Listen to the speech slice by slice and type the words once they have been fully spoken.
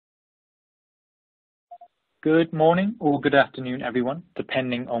Good morning or good afternoon, everyone,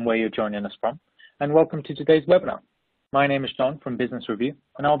 depending on where you're joining us from, and welcome to today's webinar. My name is John from Business Review,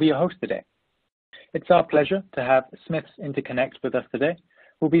 and I'll be your host today. It's our pleasure to have Smith's Interconnect with us today,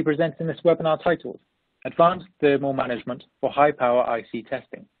 who will be presenting this webinar titled, Advanced Thermal Management for High Power IC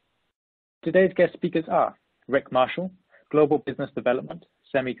Testing. Today's guest speakers are Rick Marshall, Global Business Development,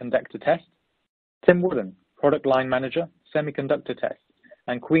 Semiconductor Test, Tim Wooden, Product Line Manager, Semiconductor Test,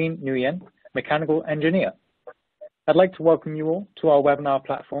 and Queen Nguyen, Mechanical Engineer. I'd like to welcome you all to our webinar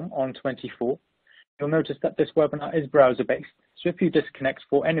platform on 24. You'll notice that this webinar is browser-based, so if you disconnect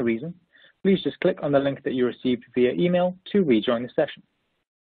for any reason, please just click on the link that you received via email to rejoin the session.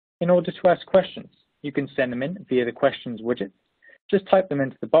 In order to ask questions, you can send them in via the questions widget. Just type them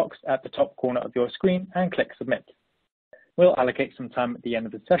into the box at the top corner of your screen and click submit. We'll allocate some time at the end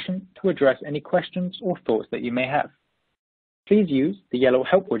of the session to address any questions or thoughts that you may have. Please use the yellow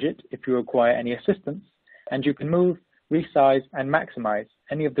help widget if you require any assistance, and you can move, resize, and maximize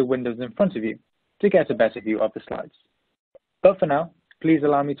any of the windows in front of you to get a better view of the slides. But for now, please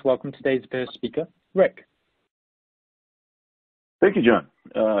allow me to welcome today's first speaker, Rick. Thank you,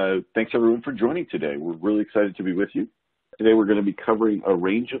 John. Thanks everyone for joining today. We're really excited to be with you. Today we're going to be covering a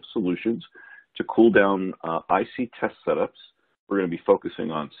range of solutions to cool down IC test setups. We're going to be focusing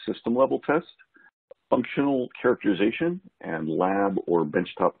on system level test, functional characterization, and lab or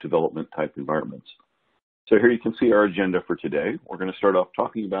benchtop development type environments. So here you can see our agenda for today. We're going to start off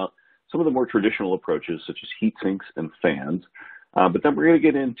talking about some of the more traditional approaches such as heat sinks and fans, but then we're going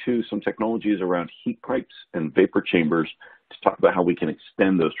to get into some technologies around heat pipes and vapor chambers to talk about how we can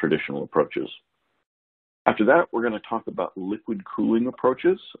extend those traditional approaches. After that, we're going to talk about liquid cooling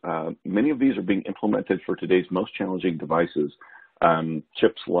approaches. Many of these are being implemented for today's most challenging devices.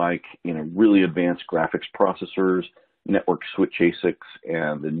 Chips like really advanced graphics processors, network switch ASICs,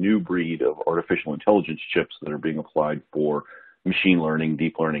 and the new breed of artificial intelligence chips that are being applied for machine learning,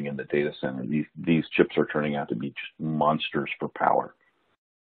 deep learning in the data center. These chips are turning out to be just monsters for power.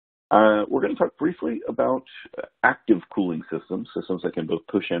 We're going to talk briefly about active cooling systems that can both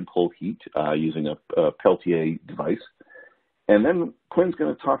push and pull heat using a Peltier device. And then Quinn's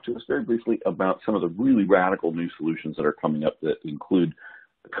going to talk to us very briefly about some of the really radical new solutions that are coming up that include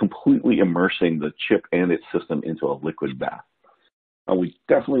completely immersing the chip and its system into a liquid bath. We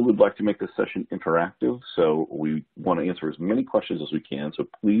definitely would like to make this session interactive, so we want to answer as many questions as we can. So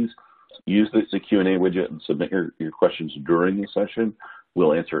please use the Q&A widget and submit your questions during the session.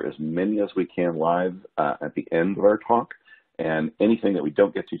 We'll answer as many as we can live at the end of our talk. And anything that we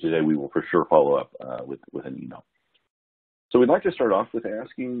don't get to today, we will for sure follow up with an email. So we'd like to start off with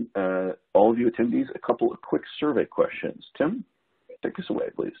asking all of you attendees a couple of quick survey questions. Tim, take us away,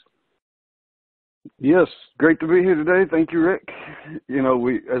 please. Yes, great to be here today. Thank you, Rick.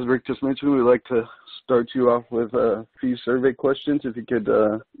 As Rick just mentioned, we'd like to start you off with a few survey questions. If you could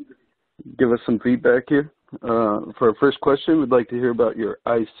give us some feedback here. For our first question, we'd like to hear about your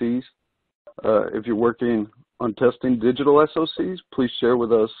ICs. If you're working on testing digital SoCs, please share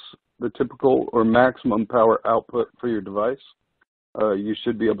with us the typical or maximum power output for your device. You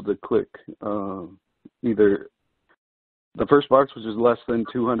should be able to click either the first box, which is less than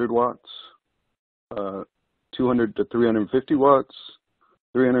 200 watts, 200 to 350 watts,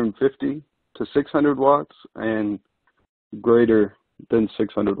 350 to 600 watts, and greater than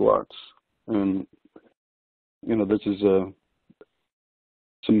 600 watts. And, this is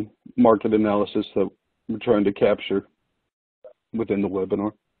some market analysis that we're trying to capture within the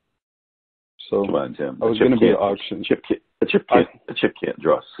webinar. So come on, Tim. I was going to be an auction. A chip can't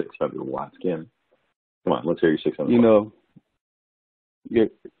draw 600 watts, can it? Come on, let's hear your 600 watts.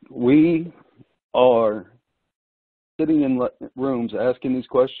 We are sitting in rooms asking these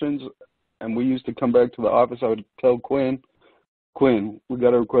questions, and we used to come back to the office. I would tell Quinn, we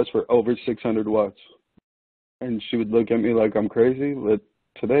got a request for over 600 watts. And she would look at me like I'm crazy, but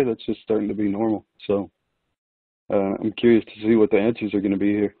today that's just starting to be normal. So I'm curious to see what the answers are going to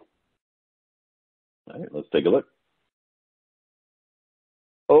be here. All right, let's take a look.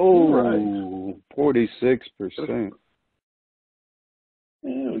 Oh, right. 46%.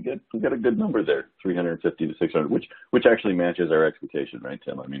 Yeah, we got a good number there, 350 to 600, which actually matches our expectation, right,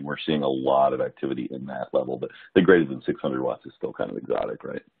 Tim? I mean, we're seeing a lot of activity in that level, but the greater than 600 watts is still kind of exotic,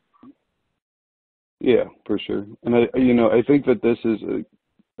 right? Yeah, for sure. And I think that this is,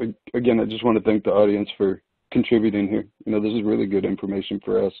 again, I just want to thank the audience for contributing here. This is really good information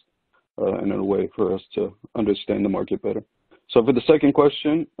for us, and a way for us to understand the market better. So for the second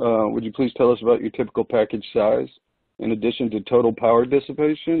question, would you please tell us about your typical package size? In addition to total power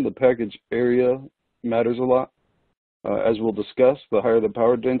dissipation, the package area matters a lot. As we'll discuss, the higher the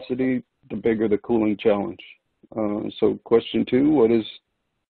power density, the bigger the cooling challenge. So question 2, what is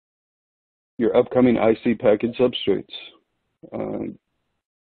your upcoming IC package substrates?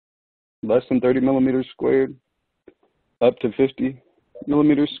 Less than 30 millimeters squared, up to 50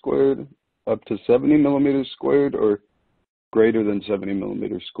 millimeters squared, up to 70 millimeters squared, or greater than 70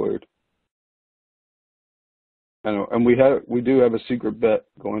 millimeters squared? I know, and we do have a secret bet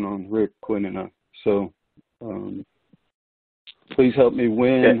going on, Rick, Quinn, and I. So please help me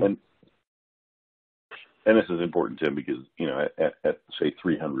win. Yeah, and this is important, Tim, because at say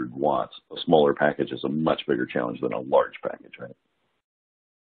 300 watts, a smaller package is a much bigger challenge than a large package, right?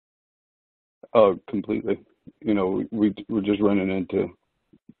 Oh, completely. We're just running into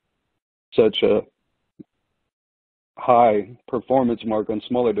such a high performance mark on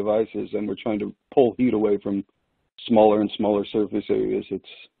smaller devices, and we're trying to pull heat away from smaller and smaller surface areas.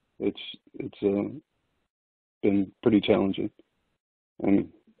 It's been pretty challenging. And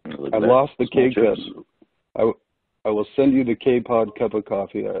I lost the K-cup. I will send you the K-Pod cup of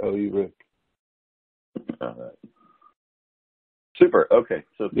coffee. I owe you, Rick. Super. Okay.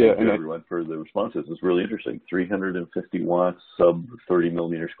 So thank you, everyone, for the responses. It's really interesting. 350 watts, sub 30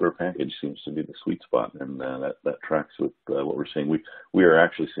 millimeter square package seems to be the sweet spot, and that tracks with what we're seeing. We are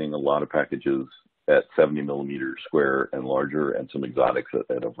actually seeing a lot of packages at 70 millimeters square and larger, and some exotics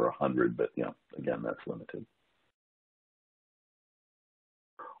at over 100. But again, that's limited.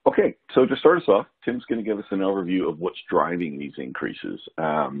 Okay, so to start us off, Tim's going to give us an overview of what's driving these increases.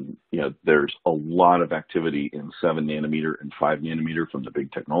 There's a lot of activity in 7 nanometer and 5 nanometer from the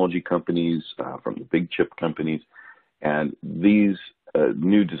big technology companies, from the big chip companies, and these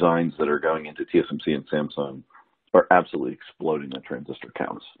new designs that are going into TSMC and Samsung are absolutely exploding the transistor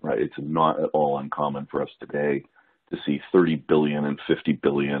counts. Right, it's not at all uncommon for us today to see 30 billion and 50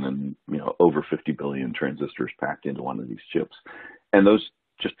 billion and over 50 billion transistors packed into one of these chips, and those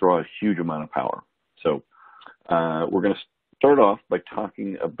just draw a huge amount of power. So we're going to start off by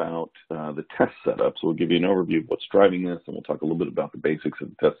talking about the test setup. So we'll give you an overview of what's driving this, and we'll talk a little bit about the basics of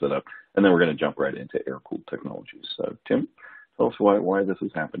the test setup, and then we're going to jump right into air-cooled technologies. So Tim, tell us why this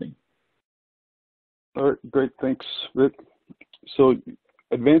is happening. All right, great, thanks, Rick. So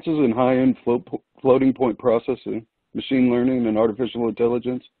advances in high-end floating point processing, machine learning, and artificial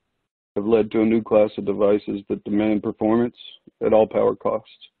intelligence have led to a new class of devices that demand performance at all power costs.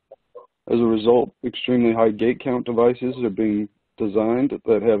 As a result, extremely high gate count devices are being designed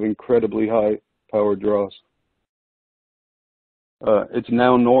that have incredibly high power draws. It's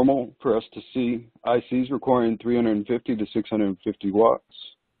now normal for us to see ICs requiring 350 to 650 watts.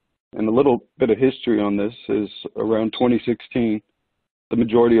 And a little bit of history on this is around 2016, the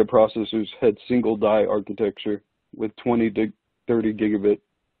majority of processors had single die architecture with 20 to 30 gigabit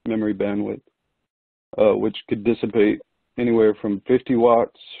memory bandwidth, which could dissipate anywhere from 50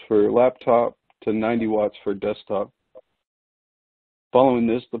 watts for laptop to 90 watts for desktop. Following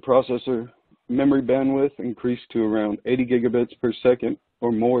this, the processor memory bandwidth increased to around 80 gigabits per second,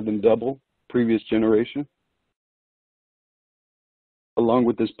 or more than double previous generation. Along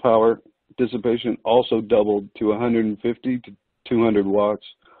with this power, dissipation also doubled to 150 to 200 watts,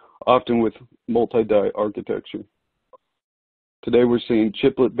 often with multi-die architecture. Today we're seeing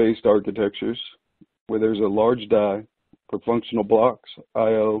chiplet-based architectures where there's a large die for functional blocks,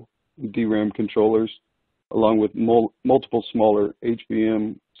 I/O, and DRAM controllers, along with multiple smaller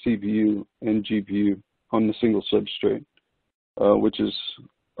HBM, CPU, and GPU on the single substrate, which is,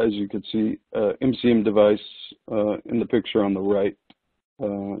 as you can see, MCM device in the picture on the right.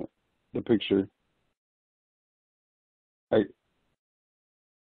 The picture.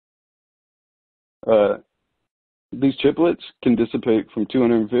 These chiplets can dissipate from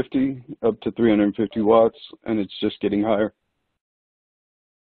 250 up to 350 watts, and it's just getting higher.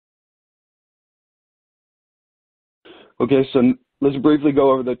 Okay, so let's briefly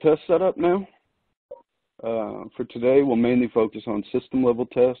go over the test setup now. For today, we'll mainly focus on system level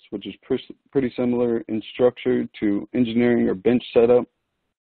tests, which is pretty similar in structure to engineering or bench setup.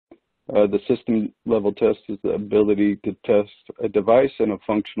 The system level test is the ability to test a device and a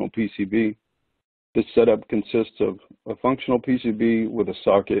functional PCB. This setup consists of a functional PCB with a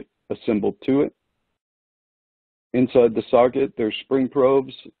socket assembled to it. Inside the socket, there's spring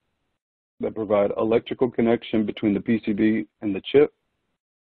probes that provide electrical connection between the PCB and the chip.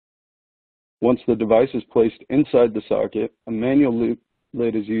 Once the device is placed inside the socket, a manual loop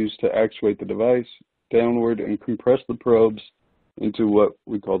lid is used to actuate the device downward and compress the probes into what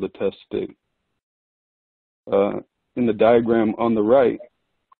we call the test state. In the diagram on the right,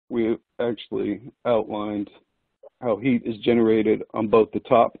 we actually outlined how heat is generated on both the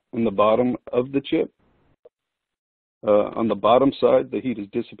top and the bottom of the chip. On the bottom side, the heat is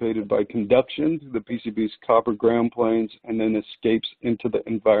dissipated by conduction through the PCB's copper ground planes and then escapes into the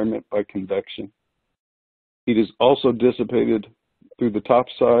environment by convection. Heat is also dissipated through the top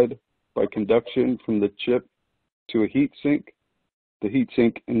side by conduction from the chip to a heat sink. The heat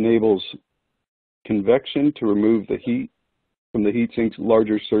sink enables convection to remove the heat from the heat sink's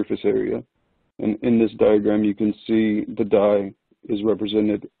larger surface area. And in this diagram, you can see the die is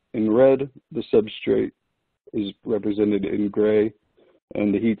represented in red, the substrate is represented in gray,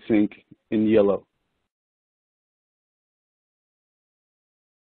 and the heat sink in yellow.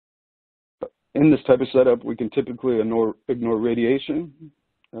 In this type of setup, we can typically ignore radiation.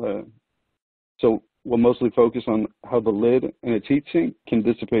 So we'll mostly focus on how the lid and its heat sink can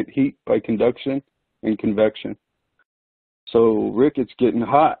dissipate heat by conduction and convection. So, Rick, it's getting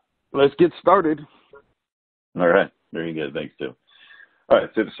hot. Let's get started. All right. Very good. Thanks, Tim. All right.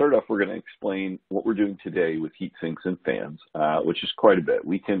 So to start off, we're going to explain what we're doing today with heat sinks and fans, which is quite a bit.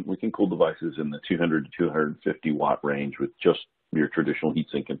 We can cool devices in the 200 to 250 watt range with just your traditional heat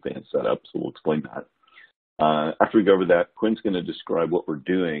sink and fan setup. So we'll explain that. After we go over that, Quinn's going to describe what we're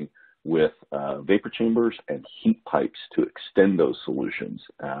doing with vapor chambers and heat pipes to extend those solutions.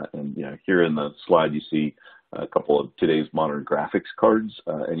 And here in the slide, you see a couple of today's modern graphics cards.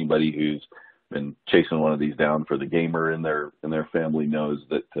 Anybody who's been chasing one of these down for the gamer in their family knows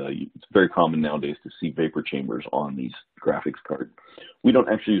that it's very common nowadays to see vapor chambers on these graphics cards. We don't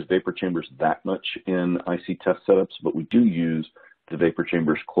actually use vapor chambers that much in IC test setups, but we do use the vapor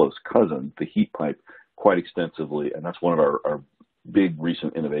chamber's close cousin, the heat pipe, quite extensively, and that's one of our big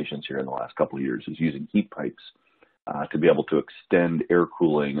recent innovations here in the last couple of years is using heat pipes to be able to extend air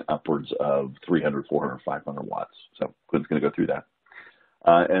cooling upwards of 300, 400, 500 watts. So Quinn's going to go through that.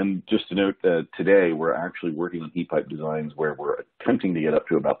 And just to note that today we're actually working on heat pipe designs where we're attempting to get up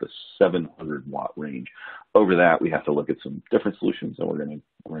to about the 700 watt range. Over that, we have to look at some different solutions, and we're going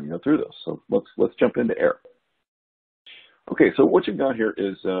to go through those. So let's jump into air. Okay, so what you've got here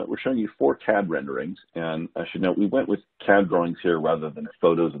is we're showing you 4 CAD renderings, and I should note we went with CAD drawings here rather than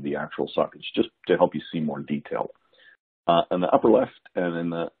photos of the actual sockets, just to help you see more detail. In the upper left and in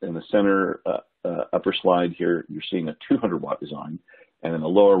the center upper slide here, you're seeing a 200 watt design, and in the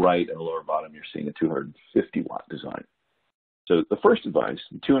lower right and the lower bottom, you're seeing a 250 watt design. So the first device,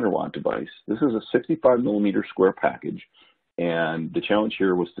 the 200 watt device, this is a 65 millimeter square package, and the challenge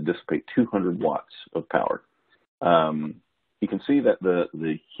here was to dissipate 200 watts of power. You can see that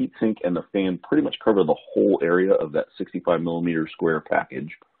the heatsink and the fan pretty much cover the whole area of that 65 millimeter square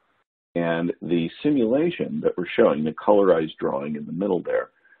package. And the simulation that we're showing, the colorized drawing in the middle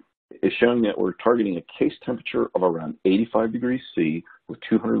there, is showing that we're targeting a case temperature of around 85 degrees C with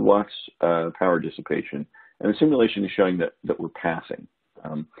 200 watts power dissipation. And the simulation is showing that we're passing.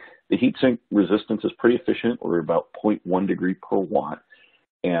 The heatsink resistance is pretty efficient. We're about 0.1 degree per watt.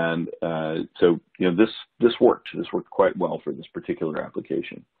 And so, this worked. This worked quite well for this particular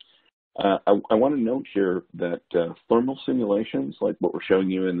application. I want to note here that thermal simulations, like what we're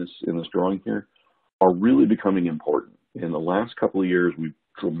showing you in this drawing here, are really becoming important. In the last couple of years, we've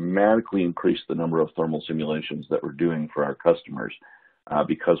dramatically increased the number of thermal simulations that we're doing for our customers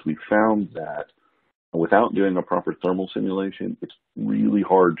because we found that without doing a proper thermal simulation, it's really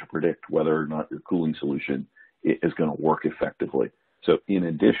hard to predict whether or not your cooling solution is going to work effectively. So in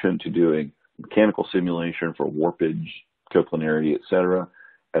addition to doing mechanical simulation for warpage, coplanarity, et cetera,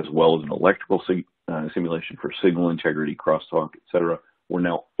 as well as an electrical simulation for signal integrity, crosstalk, et cetera, we're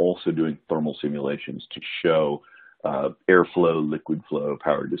now also doing thermal simulations to show airflow, liquid flow,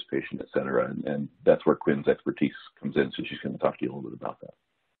 power dissipation, et cetera. And that's where Quinn's expertise comes in, so she's going to talk to you a little bit about that.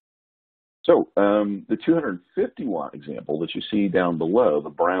 So the 250 watt example that you see down below, the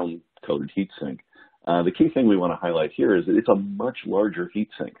brown colored heatsink, the key thing we want to highlight here is that it's a much larger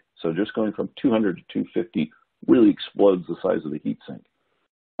heatsink. So just going from 200 to 250 really explodes the size of the heatsink.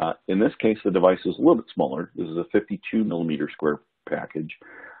 In this case, the device is a little bit smaller. This is a 52 millimeter square package.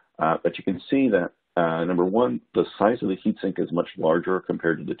 But you can see that, number one, the size of the heatsink is much larger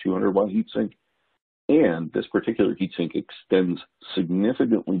compared to the 200 watt heatsink. And this particular heatsink extends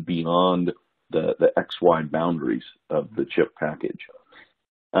significantly beyond the XY boundaries of the chip package.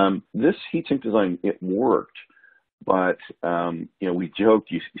 This heatsink design, it worked, but we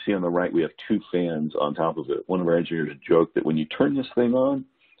joked, you see on the right, we have 2 fans on top of it. One of our engineers joked that when you turn this thing on,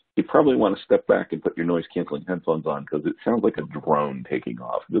 you probably want to step back and put your noise canceling headphones on because it sounds like a drone taking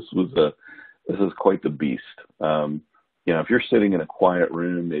off. This is quite the beast. If you're sitting in a quiet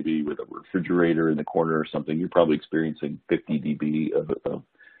room, maybe with a refrigerator in the corner or something, you're probably experiencing 50 dB of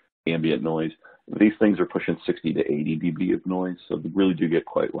ambient noise. These things are pushing 60 to 80 dB of noise, so they really do get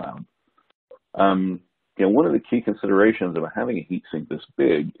quite loud. one of the key considerations of having a heat sink this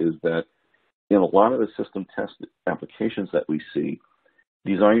big is that in a lot of the system test applications that we see,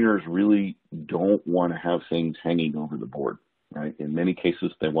 designers really don't want to have things hanging over the board, right? In many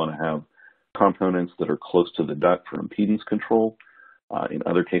cases, they want to have components that are close to the duct for impedance control. In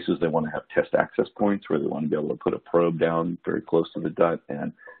other cases, they want to have test access points where they want to be able to put a probe down very close to the duct.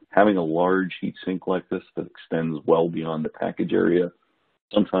 And having a large heat sink like this that extends well beyond the package area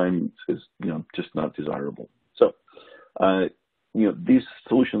sometimes is, just not desirable. So, these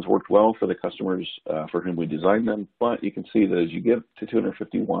solutions worked well for the customers for whom we designed them, but you can see that as you get to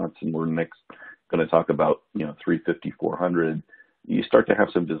 250 watts, and we're next going to talk about, 350, 400, you start to have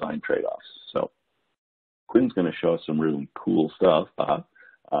some design trade-offs. So Quinn's going to show us some really cool stuff that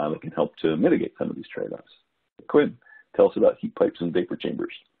can help to mitigate some of these trade-offs. Quinn, tell us about heat pipes and vapor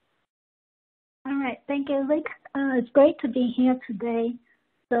chambers. All right, thank you, Rick. It's great to be here today.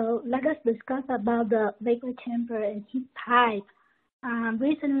 So let us discuss about the vapor chamber and heat pipe.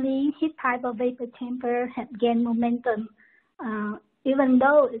 Recently, heat pipe or vapor chamber have gained momentum, even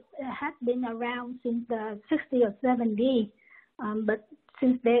though it has been around since the 60s or 70s. But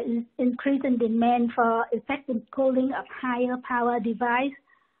since there is increasing demand for effective cooling of higher power device,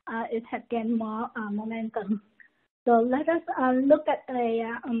 it has gained more momentum. So let us look at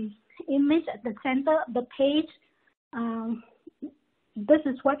a image at the center of the page. This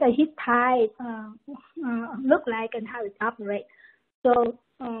is what a heat pipe look like and how it operates. So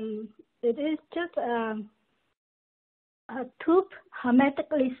it is just a tube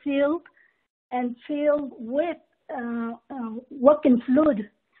hermetically sealed and filled with working fluid.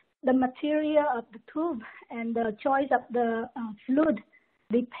 The material of the tube and the choice of the fluid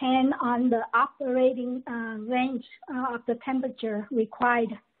depend on the operating range of the temperature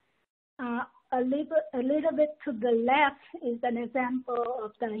required. A little bit to the left is an example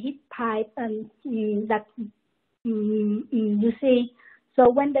of the heat pipe that you see. So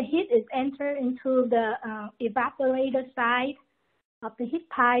when the heat is entered into the evaporator side of the heat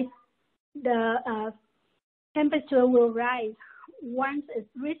pipe, the temperature will rise. Once it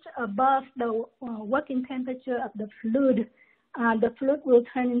reaches above the working temperature of the fluid will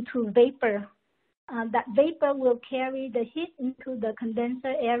turn into vapor. That vapor will carry the heat into the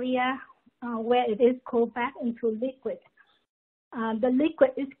condenser area where it is cooled back into liquid. The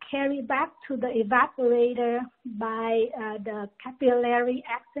liquid is carried back to the evaporator by the capillary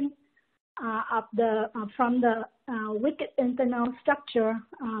action from the wicked internal structure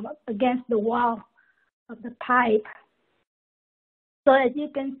against the wall of the pipe. So as you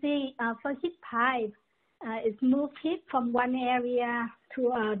can see, for heat pipe, it moves heat from one area to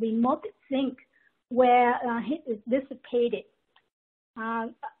a remote sink where heat is dissipated.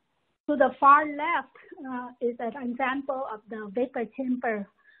 To the far left is an example of the vapor chamber.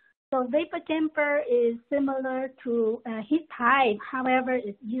 So vapor chamber is similar to a heat pipe. However,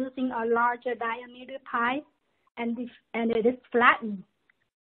 it's using a larger diameter pipe and it is flattened.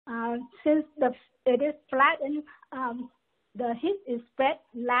 Since it is flattened, the heat is spread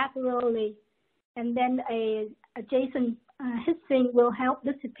laterally, and then a adjacent heat sink will help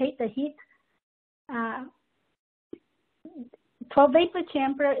dissipate the heat. For vapor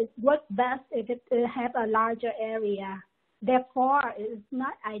chamber, it works best if it has a larger area. Therefore, it is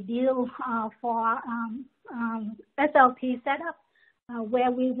not ideal for SLT setup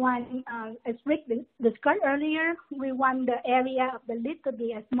where we want, as Rick discussed earlier, we want the area of the lid to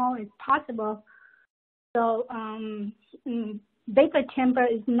be as small as possible. So vapor chamber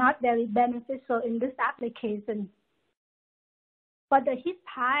is not very beneficial in this application. For the heat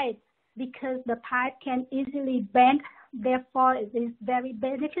pipe, because the pipe can easily bend, therefore it is very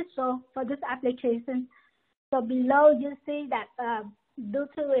beneficial for this application. So below you see that due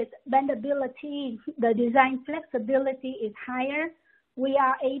to its bendability, the design flexibility is higher. We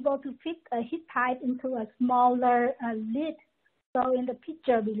are able to fit a heat pipe into a smaller lid. So in the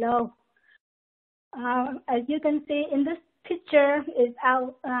picture below, as you can see in this picture is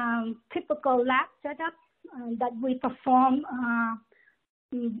our typical lab setup that we perform.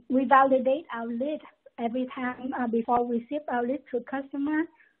 We validate our lid every time before we ship our lid to customer.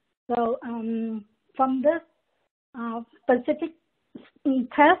 So from this specific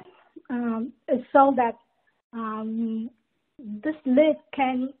test, it shows that this lid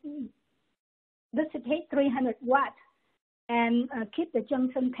can dissipate 300 watts and keep the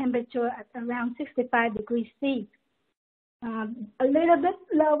junction temperature at around 65 degrees C. A little bit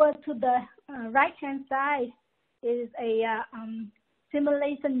lower to the right-hand side is a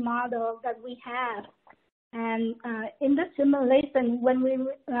simulation model that we have. And in the simulation, when we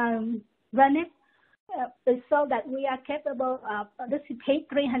run it, it shows that we are capable of dissipate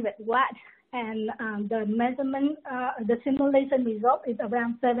 300 watts and the measurement, the simulation result is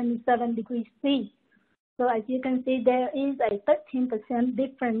around 77 degrees C. So as you can see, there is a 13%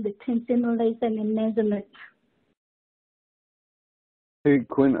 difference between simulation and measurement. Hey,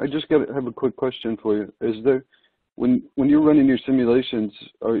 Quinn, I just have a quick question for you. Is there, when you're running your simulations,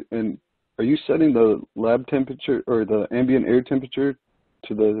 are you setting the lab temperature or the ambient air temperature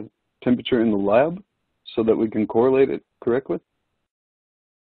to the temperature in the lab so that we can correlate it correctly?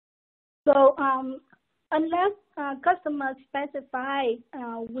 So unless customers specify,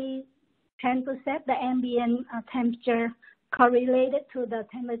 we tend to set the ambient temperature correlated to the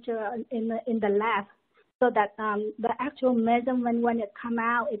temperature in the lab, so that the actual measurement, when it comes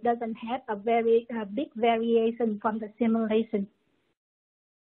out, it doesn't have a very big variation from the simulation.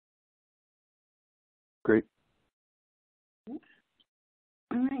 Great. All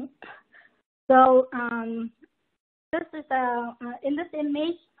right. So this is in this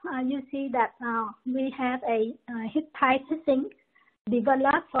image, you see that we have a heat pipe sink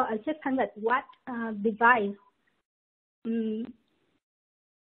developed for a 600-watt device.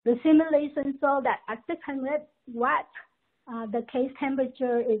 The simulation shows that at 600 watts, the case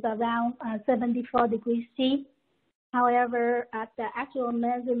temperature is around 74 degrees C. However, at the actual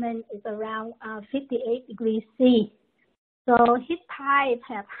measurement is around 58 degrees C. So heat pipes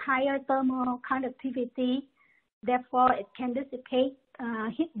have higher thermal conductivity, therefore it can dissipate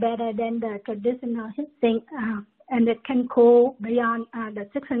heat better than the traditional heat sink, and it can cool beyond the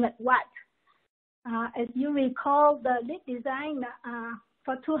 600 watts. As you recall, the lead design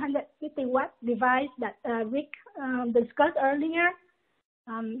for 250 watt device that Rick discussed earlier,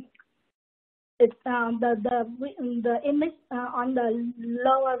 it's the image on the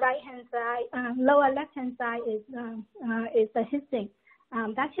lower right hand side, lower left hand side is the heat sink.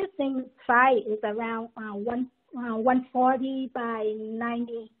 That heat sink size is around 140 by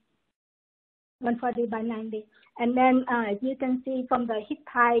 90. 140 by 90. And then as you can see from the heat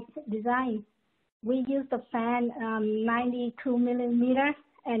pipe design, we use the fan 92 millimeters,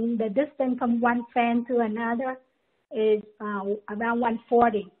 and the distance from one fan to another is around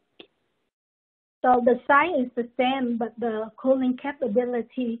 140. So the size is the same, but the cooling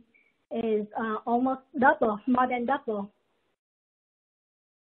capability is almost double, more than double.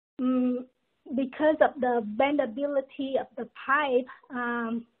 Because of the bendability of the pipe,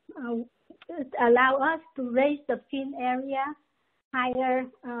 it allows us to raise the fin area higher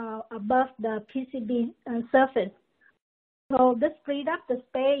above the PCB surface. So this freed up the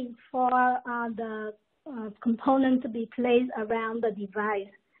space for the component to be placed around the device.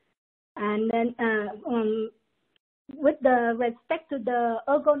 And then with the respect to the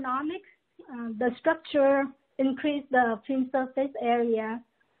ergonomics, the structure increased the fin surface area,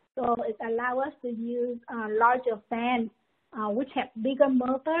 so it allows us to use larger fans, which have bigger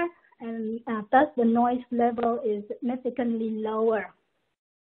motor, and thus the noise level is significantly lower.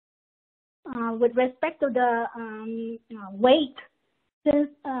 With respect to the weight, since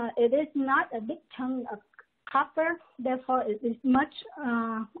it is not a big chunk of copper, therefore it is much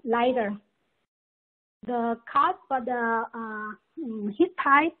lighter. The cost for the heat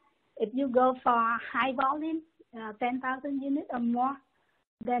pipe, if you go for high volume, 10,000 units or more,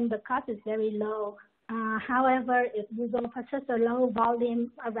 then the cost is very low. However, if you go for such a low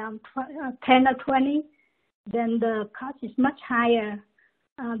volume, around 10 or 20, then the cost is much higher.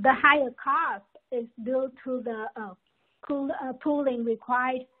 The higher cost is due to the tooling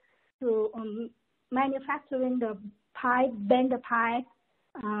required to manufacturing the pipe, bend the pipe,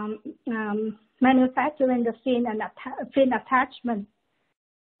 manufacturing the fin and fin attachment.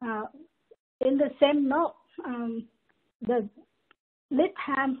 In the same note, the lead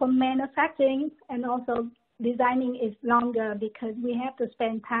time for manufacturing and also designing is longer because we have to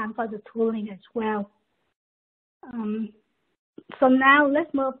spend time for the tooling as well. So now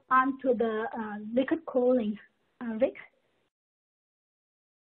let's move on to the liquid cooling. Rick?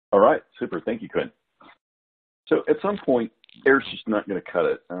 All right, super. Thank you, Quinn. So at some point, air's just not going to cut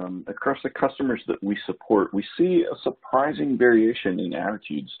it. Across the customers that we support, we see a surprising variation in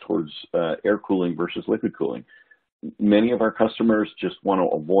attitudes towards air cooling versus liquid cooling. Many of our customers just want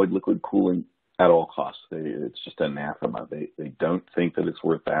to avoid liquid cooling at all costs. It's just anathema. They don't think that it's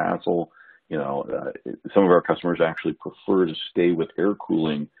worth the hassle. You know, some of our customers actually prefer to stay with air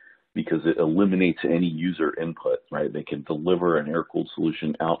cooling because it eliminates any user input, right? They can deliver an air-cooled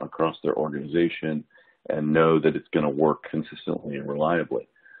solution out across their organization and know that it's going to work consistently and reliably.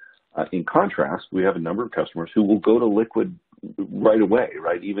 In contrast, we have a number of customers who will go to liquid right away,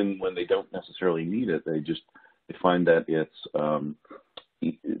 right? Even when they don't necessarily need it, they find that it's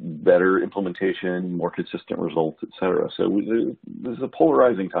better implementation, more consistent results, et cetera. So this is a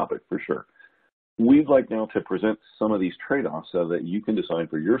polarizing topic for sure. we'd like now to present some of these trade-offs so that you can decide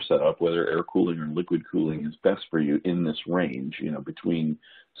for your setup whether air cooling or liquid cooling is best for you in this range, between,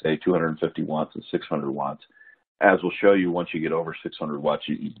 say, 250 watts and 600 watts. As we'll show you, once you get over 600 watts,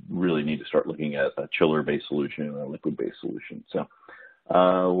 you really need to start looking at a chiller-based solution or a liquid-based solution. So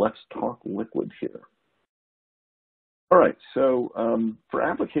let's talk liquid here. All right, so for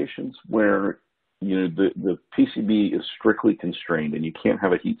applications where the PCB is strictly constrained and you can't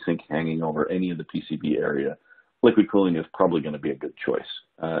have a heat sink hanging over any of the PCB area, liquid cooling is probably going to be a good choice.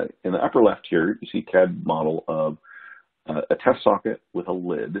 In the upper left here, you see a CAD model of a test socket with a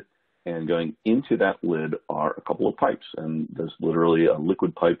lid, and going into that lid are a couple of pipes, and there's literally a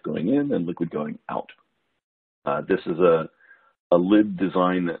liquid pipe going in and liquid going out. This is a lid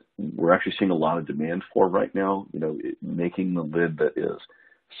design that we're actually seeing a lot of demand for right now, making the lid that is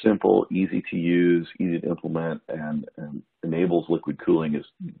simple, easy to use, easy to implement, and enables liquid cooling is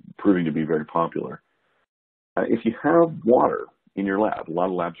proving to be very popular. If you have water in your lab, a lot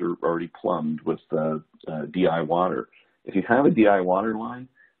of labs are already plumbed with DI water. If you have a DI water line,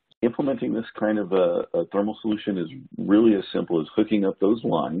 implementing this kind of a thermal solution is really as simple as hooking up those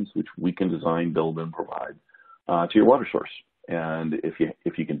lines, which we can design, build, and provide, to your water source. And if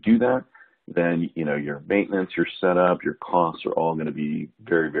you can do that, then your maintenance, your setup, your costs are all going to be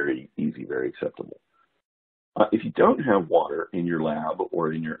very, very easy, very acceptable. If you don't have water in your lab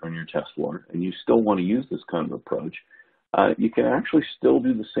or on your test floor, and you still want to use this kind of approach, you can actually still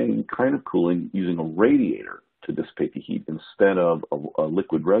do the same kind of cooling using a radiator to dissipate the heat instead of a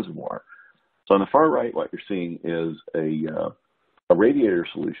liquid reservoir. So on the far right, what you're seeing is a radiator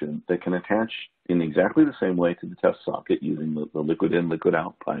solution that can attach in exactly the same way to the test socket using the liquid in, liquid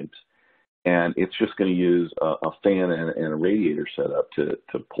out pipes. And it's just going to use a fan and a radiator setup to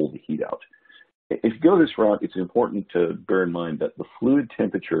pull the heat out. If you go this route, it's important to bear in mind that the fluid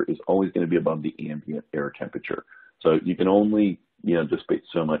temperature is always going to be above the ambient air temperature. So you can only dissipate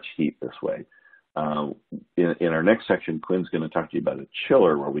so much heat this way. In our next section, Quinn's going to talk to you about a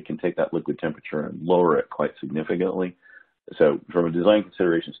chiller where we can take that liquid temperature and lower it quite significantly. So from a design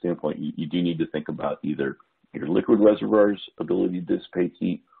consideration standpoint, you do need to think about either your liquid reservoir's ability to dissipate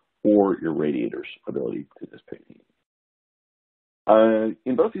heat or your radiator's ability to dissipate heat.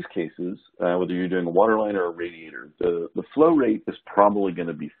 In both these cases, whether you're doing a water line or a radiator, the flow rate is probably going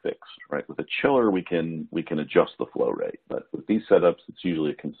to be fixed, right? With a chiller, we can adjust the flow rate, but with these setups, it's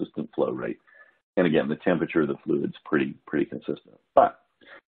usually a consistent flow rate. And again, the temperature of the fluid's pretty consistent. But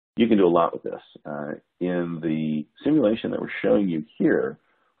you can do a lot with this. In the simulation that we're showing you here,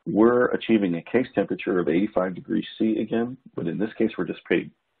 we're achieving a case temperature of 85 degrees C again, but in this case, we're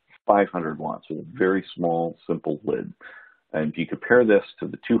dissipating 500 watts with a very small, simple lid. And if you compare this to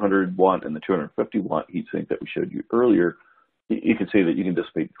the 200 watt and the 250 watt heatsink that we showed you earlier, you can see that you can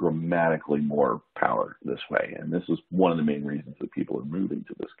dissipate dramatically more power this way. And this is one of the main reasons that people are moving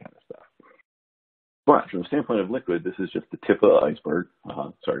to this kind of stuff. But from the standpoint of liquid, this is just the tip of the iceberg.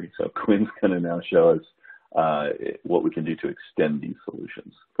 So Quinn's going to now show us what we can do to extend these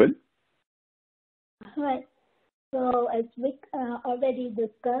solutions. Quinn? All right. So as we already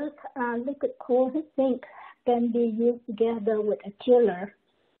discussed, liquid cooled heatsink can be used together with a chiller.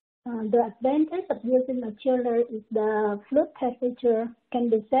 The advantage of using a chiller is the fluid temperature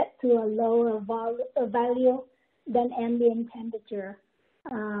can be set to a lower value than ambient temperature.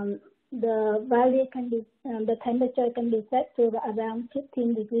 The value can be, the temperature can be set to around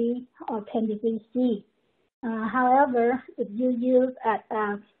 15 degrees or 10 degrees C. However, if you use at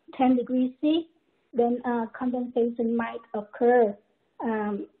 10 degrees C, then condensation might occur.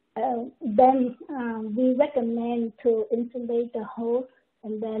 Then we recommend to insulate the hose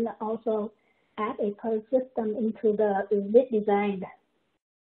and then also add a coil system into the lid design.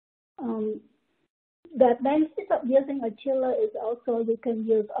 The advantage of using a chiller is also you can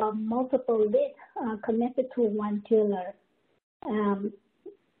use multiple lids connected to one chiller.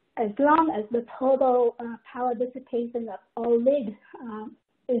 As long as the total power dissipation of all lids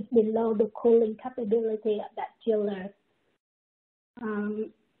is below the cooling capability of that chiller.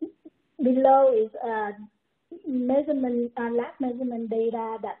 Below is lab measurement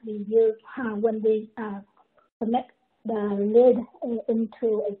data that we use when we connect the lid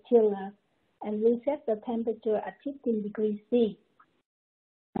into a chiller, and we set the temperature at 15 degrees C.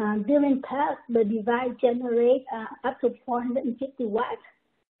 During test, the device generates up to 450 watts,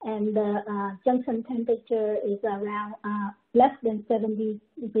 and the junction temperature is around less than 70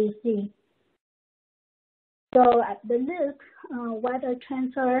 degrees C. So at the lid, water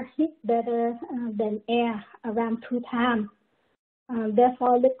transfer heat better than air, around 2 times.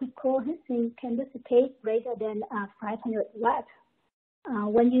 Therefore, liquid cooled heatsink can dissipate greater than 500 watts.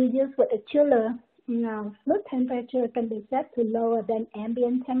 When you use with a chiller, fluid temperature can be set to lower than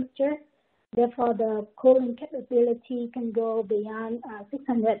ambient temperature. Therefore, the cooling capability can go beyond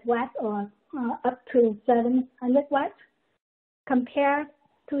 600 watts or up to 700 watts. Compared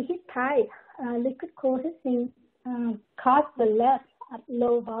to heat pipe, liquid cooled heatsink costs less at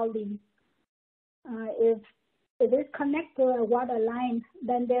low volume. If it is connected to a water line,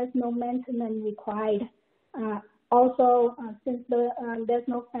 then there's no maintenance required. Also, since there's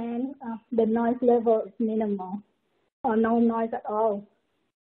no fan, the noise level is minimal or no noise at all.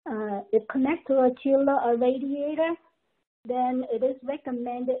 If connected to a chiller or radiator, then it is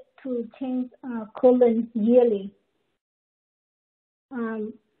recommended to change coolant yearly.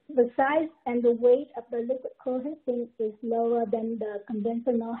 The size and the weight of the liquid cooled heatsink is lower than the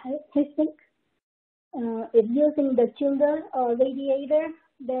conventional heatsink. If using the chiller or radiator,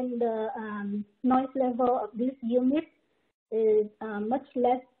 then the noise level of this unit is much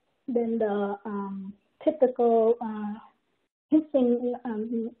less than the typical heatsink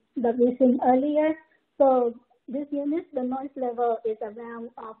that we seen earlier. So this unit, the noise level is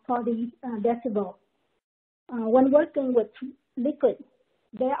around 40 decibel. When working with liquid,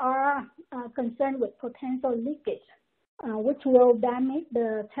 there are concerns with potential leakage, which will damage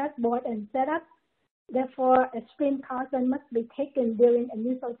the testboard and setup. Therefore, extreme caution must be taken during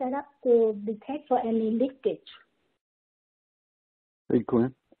initial setup to detect for any leakage. Hey,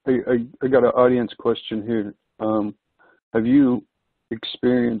 Quinn. I got an audience question here. Have you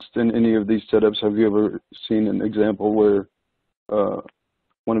experienced in any of these setups, have you ever seen an example where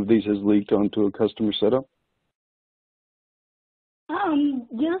one of these has leaked onto a customer setup?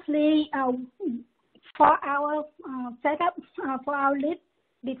 Usually, for our setup, for our lid,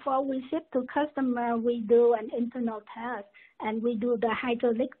 before we ship to customer, we do an internal test and we do the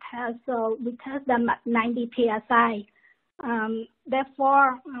hydraulic test. So we test them at 90 psi.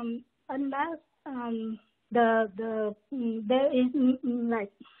 Therefore, unless there is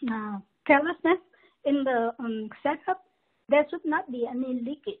like carelessness in the setup, there should not be any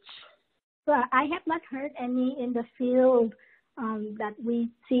leakage. So I have not heard any in the field that we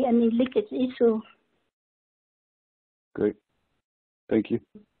see any leakage issue. Great. Thank you.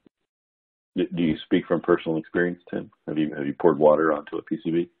 Do you speak from personal experience, Tim? Have you poured water onto a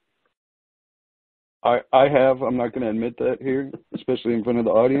PCB? I have. I'm not going to admit that here, especially in front of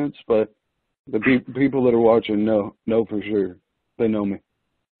the audience, but the people that are watching know for sure. They know me.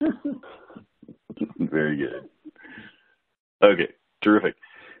 Very good. Okay, terrific.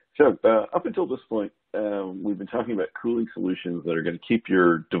 So up until this point, we've been talking about cooling solutions that are going to keep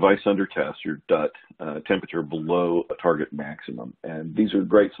your device under test, your DUT temperature below a target maximum. And these are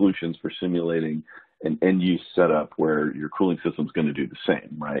great solutions for simulating an end-use setup where your cooling system is going to do the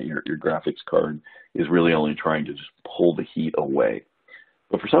same, right? Your graphics card is really only trying to just pull the heat away.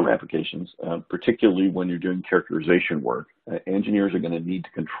 But for some applications, particularly when you're doing characterization work, engineers are going to need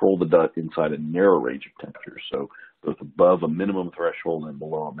to control the DUT inside a narrow range of temperatures, so both above a minimum threshold and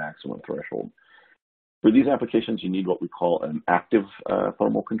below a maximum threshold. For these applications, you need what we call an active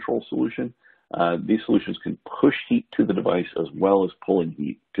thermal control solution. These solutions can push heat to the device as well as pulling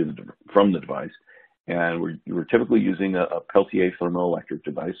heat from the device. And we're typically using a Peltier thermoelectric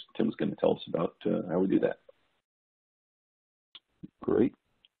device. Tim's going to tell us about how we do that. Great.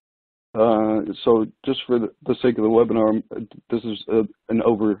 So just for the sake of the webinar, this is an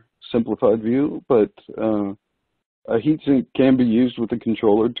oversimplified view, but a heatsink can be used with a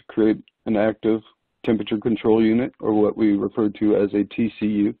controller to create an active temperature control unit, or what we refer to as a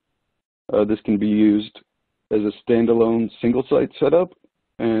TCU. This can be used as a standalone single-site setup,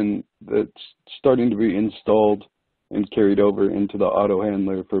 and that's starting to be installed and carried over into the auto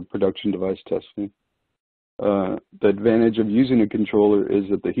handler for production device testing. The advantage of using a controller is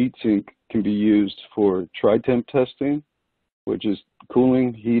that the heatsink can be used for tri-temp testing, which is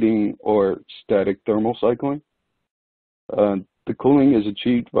cooling, heating, or static thermal cycling. The cooling is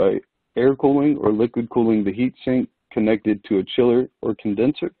achieved by air cooling or liquid cooling the heatsink connected to a chiller or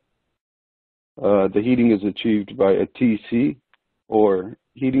condenser. The heating is achieved by a TC, or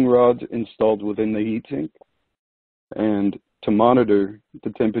heating rods installed within the heatsink. And to monitor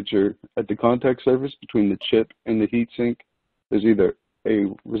the temperature at the contact surface between the chip and the heatsink, there's either a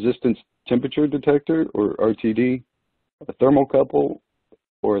resistance temperature detector, or RTD, a thermocouple,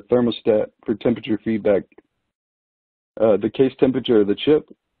 or a thermostat for temperature feedback. The case temperature of the chip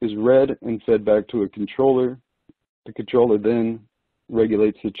is read and fed back to a controller. The controller then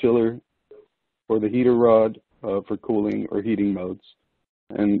regulates the chiller or the heater rod for cooling or heating modes.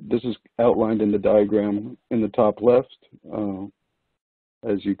 And this is outlined in the diagram in the top left.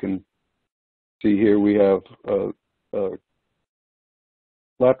 As you can see here, we have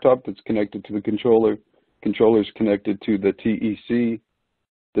laptop that's connected to the controller. Controller is connected to the TEC.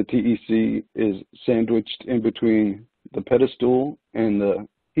 The TEC is sandwiched in between the pedestal and the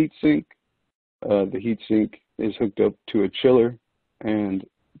heatsink. The heatsink is hooked up to a chiller, and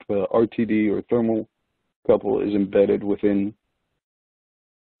the RTD or thermal couple is embedded within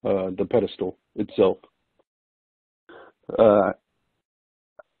the pedestal itself.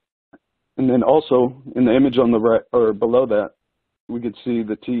 And then also in the image on the right or below that, we could see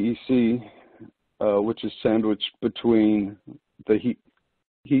the TEC, which is sandwiched between the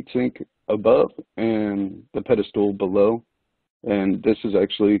heatsink above and the pedestal below. And this is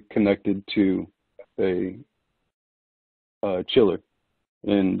actually connected to a chiller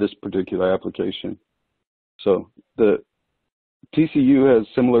in this particular application. So the TCU has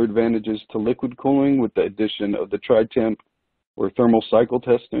similar advantages to liquid cooling with the addition of the tri-temp or thermal cycle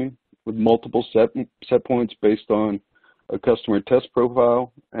testing with multiple set points based on a customer test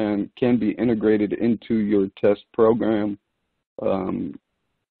profile, and can be integrated into your test program and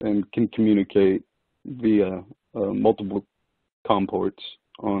can communicate via multiple COM ports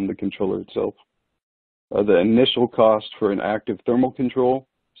on the controller itself. The initial cost for an active thermal control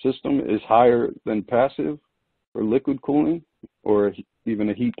system is higher than passive or liquid cooling or even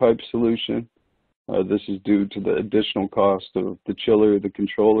a heat pipe solution. This is due to the additional cost of the chiller, the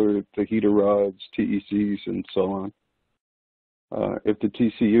controller, the heater rods, TECs, and so on. If the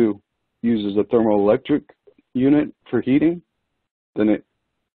TCU uses a thermoelectric unit for heating, then it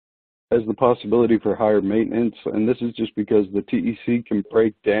has the possibility for higher maintenance, and this is just because the TEC can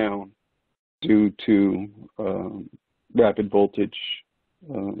break down due to rapid voltage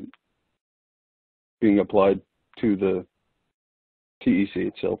being applied to the TEC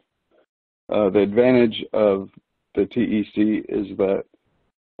itself. The advantage of the TEC is that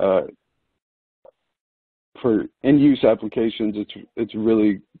for end-use applications, it's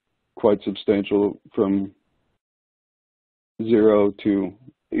really quite substantial, from 0 to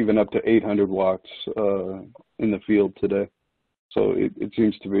even up to 800 watts in the field today. So it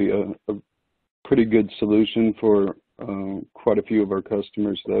seems to be a pretty good solution for quite a few of our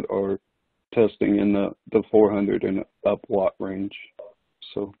customers that are testing in the 400 and up watt range.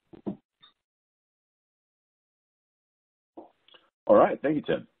 So. All right, thank you,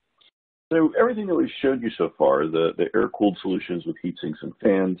 Tim. So everything that we've showed you so far, the air-cooled solutions with heat sinks and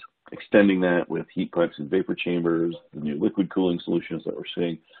fans, extending that with heat pipes and vapor chambers, the new liquid cooling solutions that we're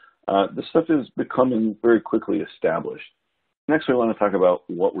seeing, this stuff is becoming very quickly established. Next, we want to talk about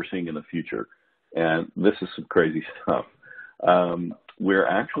what we're seeing in the future, and this is some crazy stuff. We're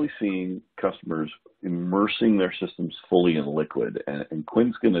actually seeing customers immersing their systems fully in liquid, and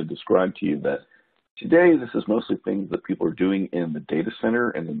Quinn's going to describe to you that today, this is mostly things that people are doing in the data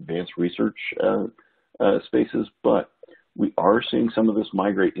center and advanced research spaces, but we are seeing some of this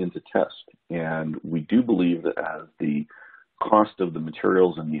migrate into test. And we do believe that as the cost of the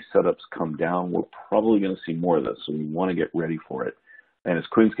materials and these setups come down, we're probably going to see more of this. So we want to get ready for it. And as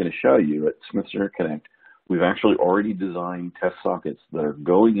Quinn's going to show you at Smith's Interconnect, we've actually already designed test sockets that are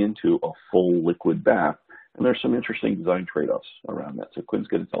going into a full liquid bath. And there's some interesting design trade-offs around that. So Quinn's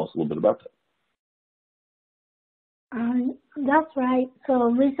going to tell us a little bit about that. That's right.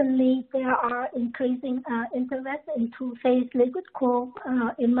 So recently there are increasing interest in two-phase liquid cool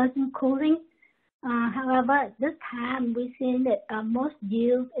immersion cooling. However, at this time we're seeing it most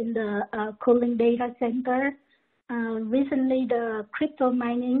used in the cooling data center. Recently, the crypto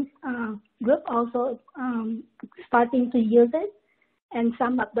mining group also starting to use it, and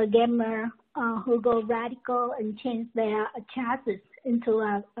some of the gamers who go radical and change their chassis into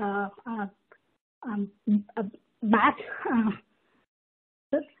a bath.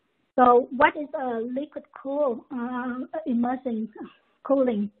 So what is a liquid cool immersion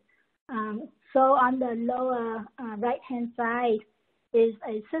cooling? So on the lower right-hand side is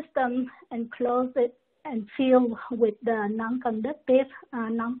a system enclosed and filled with the non-conductive,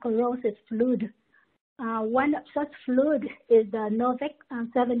 non-corrosive fluid. One of such fluid is the Novec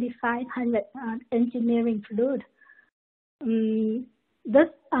 7500 engineering fluid. This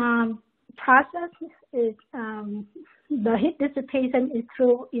process is the heat dissipation is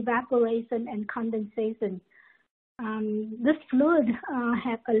through evaporation and condensation. This fluid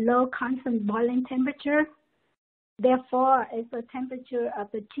has a low constant boiling temperature. Therefore, as the temperature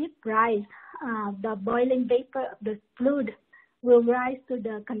of the chip rises, the boiling vapor of the fluid will rise to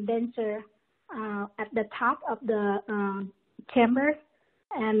the condenser at the top of the chamber,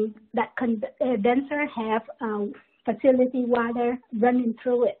 and that condenser have facility water running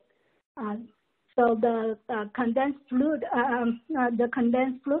through it. So the condensed fluid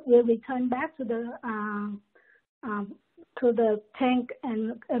will return back to the to the tank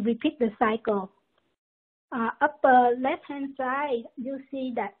and repeat the cycle. Upper left-hand side, you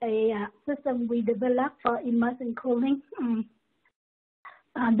see that a system we developed for immersion cooling.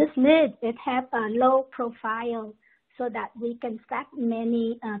 This lid, it has a low profile so that we can stack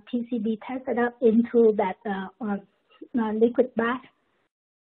many PCB test setup into that liquid bath.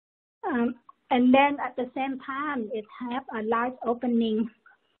 And then at the same time, it has a large opening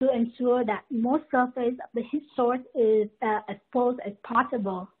to ensure that most surface of the heat source is exposed as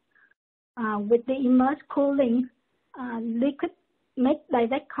possible. With the immersed cooling, liquid makes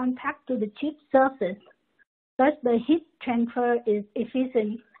direct contact to the chip surface. Thus, the heat transfer is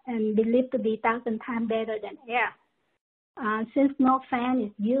efficient and believed to be 1,000 times better than air. Since no fan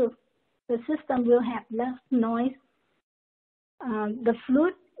is used, the system will have less noise. The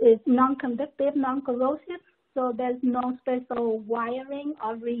fluid is non-conductive, non-corrosive, so there's no special wiring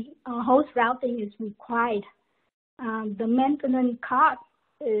or hose routing is required. The maintenance cost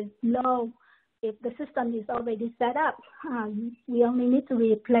is low. If the system is already set up, we only need to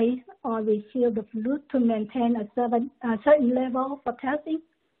replace or refill the fluid to maintain a certain level for testing.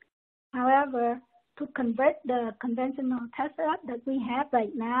 However, to convert the conventional test setup that we have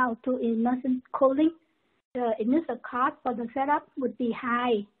right now to immersion cooling, the initial cost for the setup would be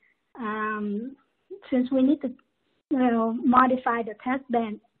high, since we need to modify the test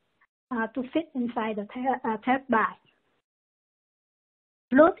bed to fit inside the test bath.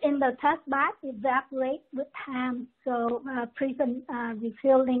 Fluid in the test bath evaporates with time, so frequent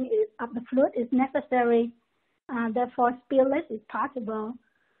refilling of the fluid is necessary. Therefore, spillage is possible,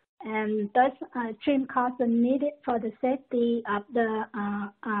 and thus trim costs are needed for the safety of the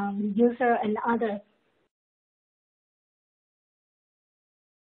user and others.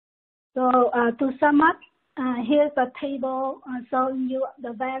 So to sum up, here's a table showing you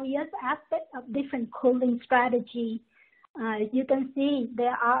the various aspects of different cooling strategy. As you can see,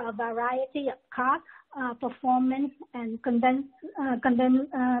 there are a variety of cost, performance, and convenience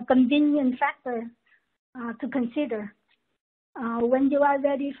factors to consider. When you are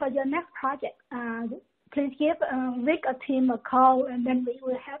ready for your next project, please give Rick or team a call, and then we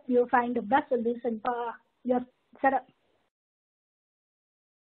will help you find the best solution for your setup.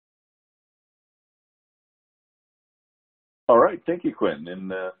 All right, thank you, Quinn,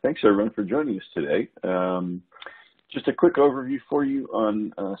 and thanks everyone for joining us today. Just a quick overview for you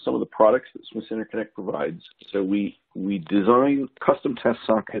on some of the products that Smiths Interconnect provides. So we design custom test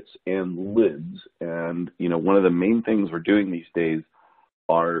sockets and lids, and one of the main things we're doing these days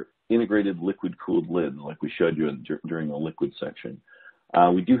are integrated liquid-cooled lids, like we showed you during the liquid section.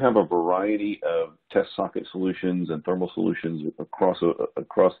 We do have a variety of test socket solutions and thermal solutions across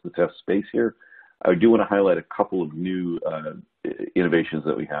the test space here. I do want to highlight a couple of new innovations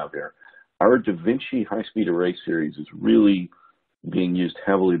that we have here. Our DaVinci high-speed array series is really being used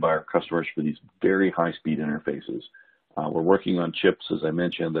heavily by our customers for these very high-speed interfaces. We're working on chips, as I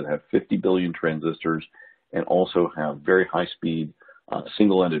mentioned, that have 50 billion transistors and also have very high-speed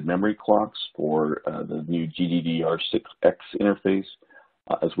single-ended memory clocks for the new GDDR6X interface,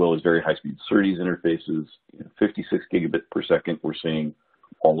 as well as very high-speed SerDes interfaces, 56 gigabit per second we're seeing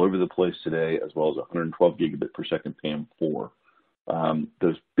all over the place today, as well as 112 gigabit per second PAM4.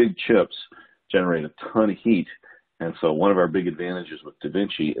 Those big chips generate a ton of heat, and so one of our big advantages with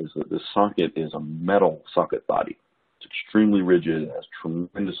DaVinci is that this socket is a metal socket body. It's extremely rigid, it has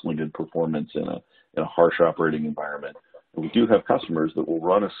tremendously good performance in a harsh operating environment. And we do have customers that will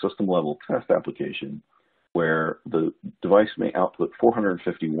run a system-level test application where the device may output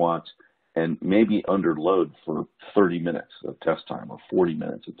 450 watts and maybe under load for 30 minutes of test time or 40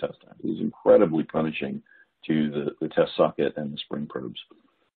 minutes of test time. It is incredibly punishing to the test socket and the spring probes.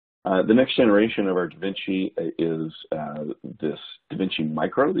 The next generation of our DaVinci is this DaVinci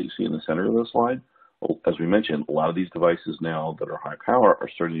Micro that you see in the center of the slide. As we mentioned, a lot of these devices now that are high power are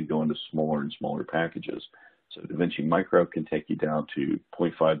starting to go into smaller and smaller packages. So DaVinci Micro can take you down to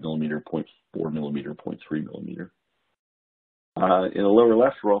 0.5 millimeter, 0.4 millimeter, 0.3 millimeter. In the lower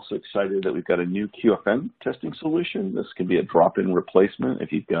left, we're also excited that we've got a new QFN testing solution. This can be a drop-in replacement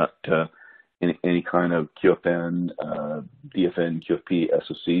if you've got any kind of QFN, DFN, QFP,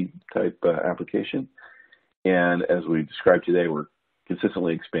 SoC type application. And as we described today, we're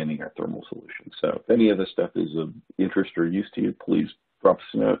consistently expanding our thermal solution. So if any of this stuff is of interest or use to you, please drop us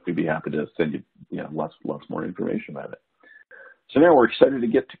a note. We'd be happy to send you lots more information about it. So now we're excited to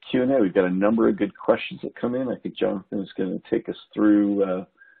get to Q&A. We've got a number of good questions that come in. I think Jonathan is going to take us through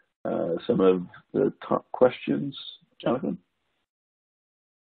some of the top questions. Jonathan?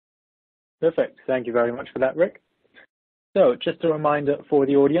 Perfect. Thank you very much for that, Rick. So just a reminder for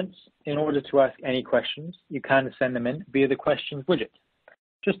the audience, in order to ask any questions, you can send them in via the questions widget.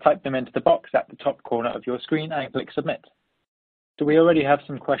 Just type them into the box at the top corner of your screen and click submit. So we already have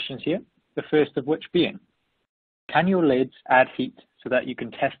some questions here, the first of which being, can your lids add heat so that you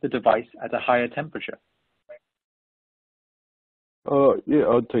can test the device at a higher temperature? Yeah,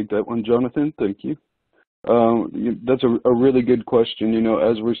 I'll take that one, Jonathan. Thank you. That's a really good question. You know,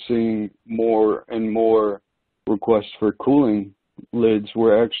 as we're seeing more and more requests for cooling lids,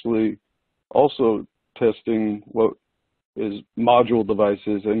 we're actually also testing what is module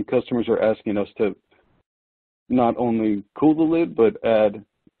devices, and customers are asking us to not only cool the lid, but add,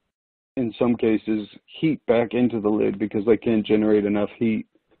 in some cases, heat back into the lid because they can't generate enough heat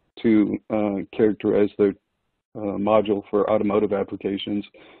to characterize their module for automotive applications.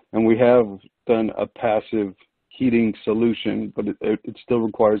 And we have done a passive heating solution, but it still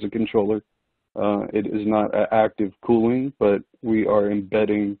requires a controller. It is not active cooling, but we are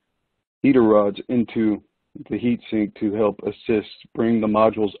embedding heater rods into the heat sink to help assist bring the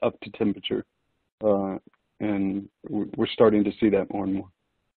modules up to temperature. And we're starting to see that more and more.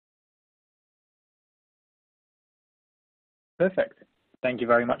 Perfect. Thank you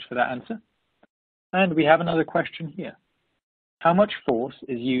very much for that answer. And we have another question here. How much force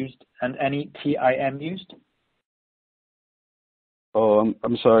is used and any TIM used? Oh,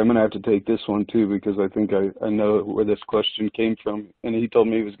 I'm sorry. I'm going to have to take this one too because I think I know where this question came from. And he told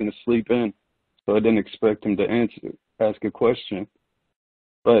me he was going to sleep in, so I didn't expect him to ask a question.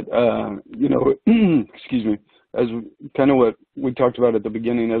 But, you know, excuse me, as kind of what we talked about at the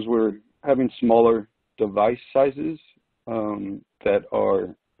beginning, as we're having smaller device sizes that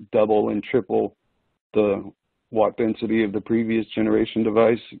are double and triple the watt density of the previous generation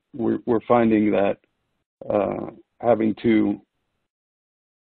device, we're finding that having to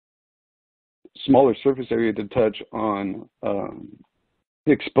smaller surface area to touch on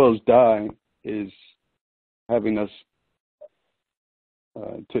exposed die is having us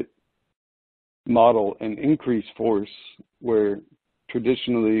to model an increased force where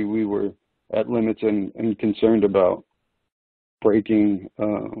traditionally we were at limits and concerned about breaking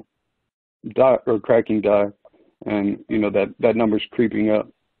die or cracking die, and you know that number's creeping up.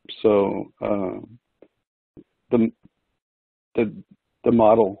 So the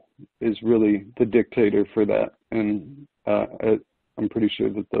model is really the dictator for that, and I'm pretty sure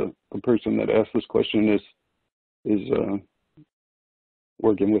that the person that asked this question is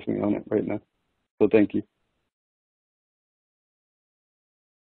working with me on it right now. So thank you.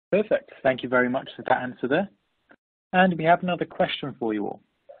 Perfect. Thank you very much for that answer there. And we have another question for you all.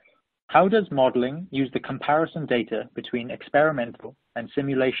 How does modeling use the comparison data between experimental and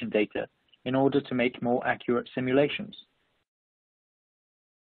simulation data in order to make more accurate simulations?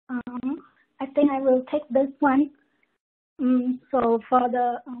 I think I will take this one. So for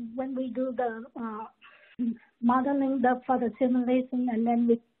the when we do the modeling for the simulation, and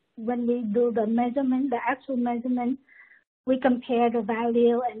then when we do the measurement, the actual measurement, we compare the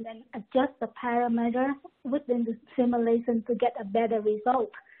value and then adjust the parameter within the simulation to get a better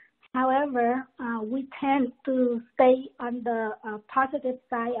result. However, we tend to stay on the positive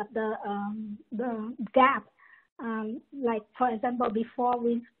side of the gap. Like, for example, before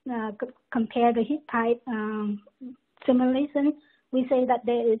we compare the heat pipe simulation, we say that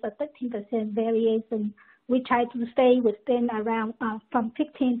there is a 13% variation. We try to stay within around from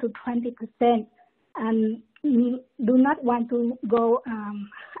 15 to 20%, and we do not want to go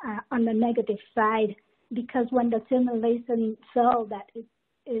on the negative side, because when the simulation shows that it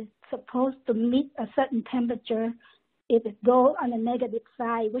is supposed to meet a certain temperature, if it goes on the negative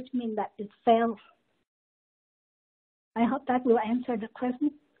side, which means that it fails. I hope that will answer the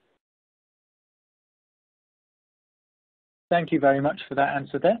question. Thank you very much for that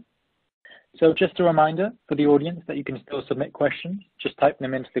answer there. So just a reminder for the audience that you can still submit questions. Just type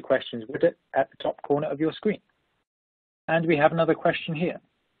them into the questions widget at the top corner of your screen. And we have another question here.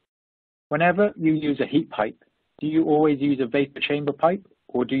 Whenever you use a heat pipe, do you always use a vapor chamber pipe,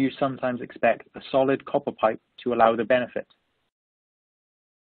 or do you sometimes expect a solid copper pipe to allow the benefit?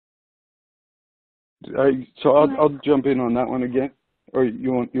 So I'll jump in on that one again, or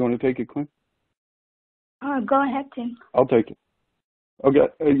you want to take it, Quinn? Go ahead, Tim. I'll take it. Okay.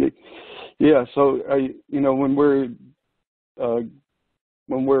 Yeah. So you know, when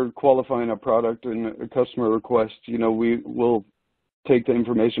we're qualifying a product and a customer request, you know, we will take the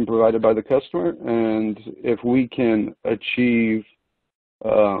information provided by the customer, and if we can achieve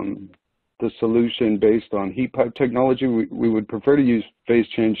the solution based on heat pipe technology, we would prefer to use phase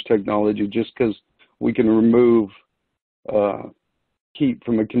change technology, just because we can remove heat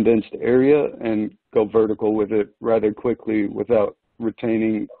from a condensed area and go vertical with it rather quickly without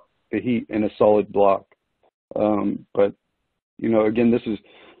retaining the heat in a solid block. But, you know, again, this is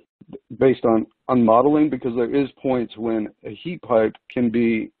based on modeling, because there is points when a heat pipe can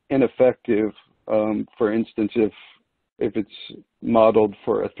be ineffective. For instance, if it's modeled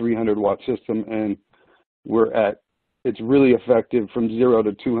for a 300 watt system and it's really effective from 0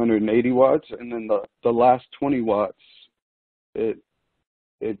 to 280 watts, and then the last 20 watts, it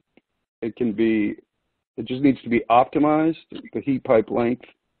just needs to be optimized, the heat pipe length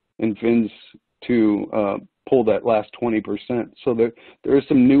and fins to pull that last 20%. So there is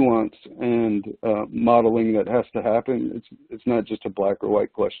some nuance and modeling that has to happen. It's not just a black or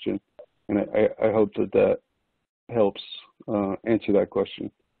white question, and I hope that helps answer that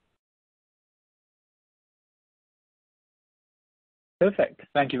question. Perfect.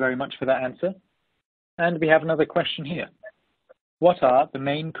 Thank you very much for that answer. And we have another question here. What are the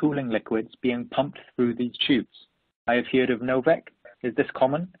main cooling liquids being pumped through these tubes? I have heard of Novec. Is this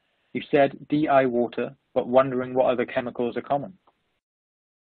common? You said DI water, but wondering what other chemicals are common.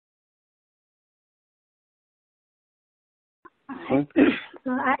 So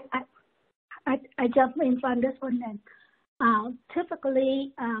I jump in from this one then.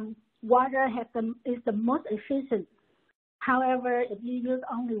 Typically, water is the most efficient. However, if you use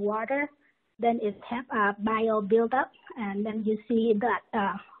only water, then it has a bio buildup, and then you see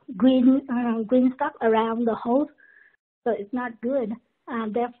that green stuff around the hose, so it's not good.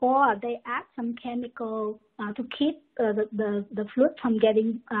 Therefore, they add some chemical to keep the fluid from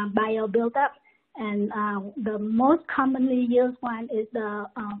getting bio buildup. And the most commonly used one is the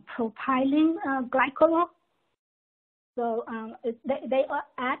propylene glycol. So they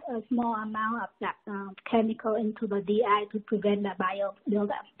add a small amount of that chemical into the DI to prevent the bio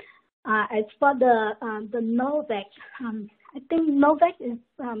buildup. As for the Novec, I think Novec is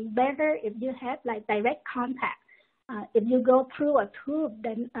better if you have like direct contact. If you go through a tube,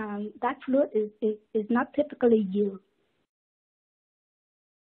 then that fluid is not typically used.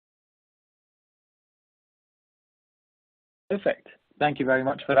 Perfect. Thank you very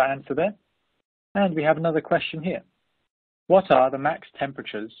much for that answer there. And we have another question here. What are the max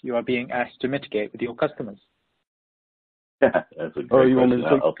temperatures you are being asked to mitigate with your customers? That's a great question.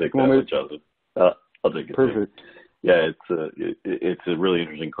 I'll take that one, Joseph. I'll take it. Perfect. Too. Yeah, it's a really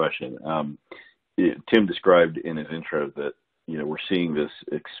interesting question. Tim described in his intro that, you know, we're seeing this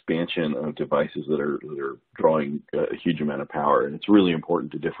expansion of devices that are drawing a huge amount of power, and it's really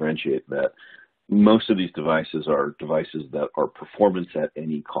important to differentiate that. Most of these devices are devices that are performance at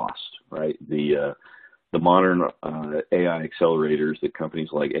any cost, right? The modern AI accelerators that companies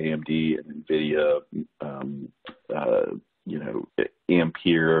like AMD and NVIDIA,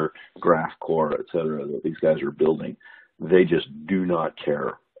 Ampere, GraphCore, et cetera, that these guys are building, they just do not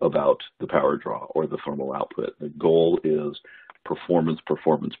care about the power draw or the thermal output. The goal is performance,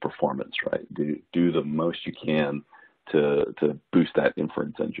 right? Do the most you can to boost that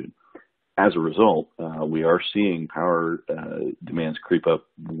inference engine. As a result, we are seeing power demands creep up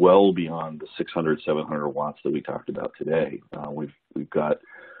well beyond the 600, 700 watts that we talked about today. We've got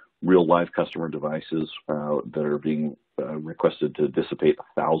real live customer devices that are being requested to dissipate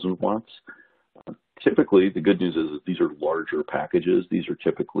 1,000 watts. Typically, the good news is that these are larger packages. These are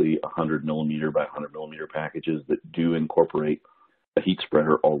typically 100 millimeter by 100 millimeter packages that do incorporate a heat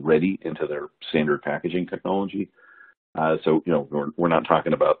spreader already into their standard packaging technology. So, you know, we're not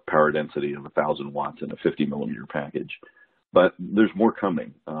talking about power density of 1,000 watts in a 50 millimeter package, but there's more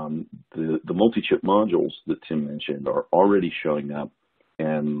coming. The multi-chip modules that Tim mentioned are already showing up,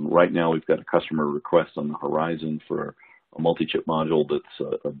 and right now we've got a customer request on the horizon for a multi-chip module that's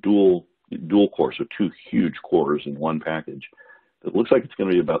a dual core, so 2 huge cores in one package. It looks like it's going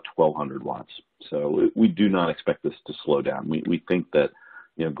to be about 1,200 watts. So we do not expect this to slow down. We think that,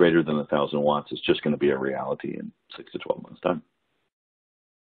 you know, greater than 1,000 watts is just going to be a reality in 6 to 12 months' time.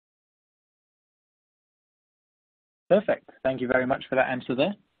 Perfect. Thank you very much for that answer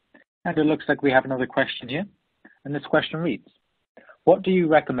there. And it looks like we have another question here. And this question reads, what do you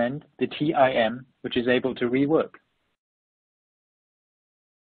recommend the TIM, which is able to rework?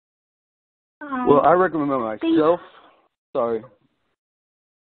 Well, I recommend myself. Sorry.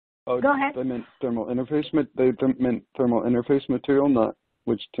 Oh, go ahead. They meant thermal interface. They meant thermal interface material, not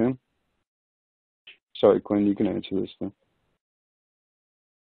which Tim. Sorry, Quinn. You can answer this then.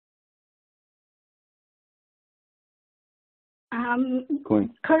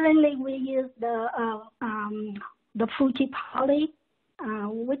 Quinn. Currently, we use the Fuji poly,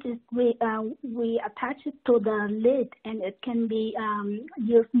 which is we attach it to the lid, and it can be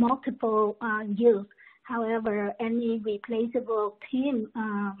used multiple use. However, any replaceable team,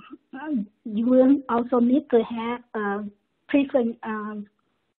 you will also need to have preference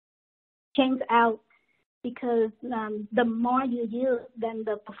change out, because the more you use, then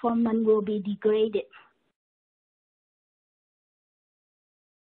the performance will be degraded.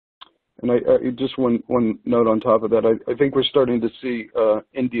 And I just one note on top of that, I think we're starting to see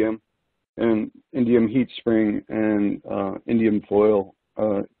indium and indium heat spring and indium foil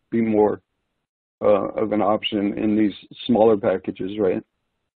be more of an option in these smaller packages, right?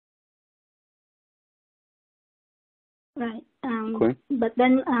 Right. Okay. But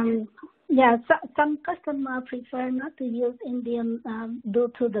then, yeah, some customers prefer not to use indium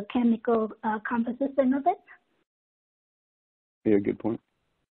due to the chemical composition of it. Yeah, good point.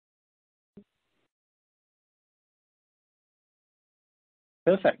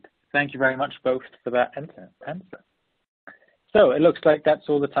 Perfect. Thank you very much both for that answer. So it looks like that's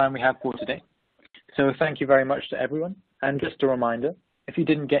all the time we have for today. So thank you very much to everyone. And just a reminder, if you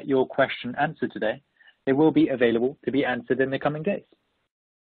didn't get your question answered today, they will be available to be answered in the coming days.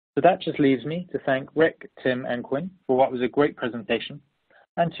 So that just leaves me to thank Rick, Tim, and Quinn for what was a great presentation,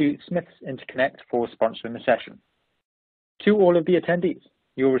 and to Smiths Interconnect for sponsoring the session. To all of the attendees,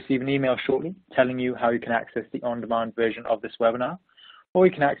 you'll receive an email shortly telling you how you can access the on-demand version of this webinar, or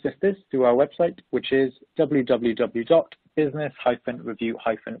you can access this through our website, which is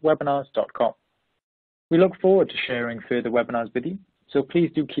www.business-review-webinars.com. We look forward to sharing further webinars with you, so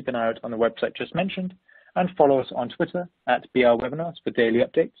please do keep an eye out on the website just mentioned, and follow us on Twitter @BRWebinars for daily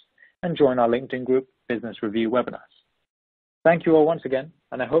updates, and join our LinkedIn group, Business Review Webinars. Thank you all once again,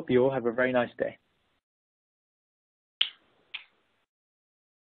 and I hope you all have a very nice day.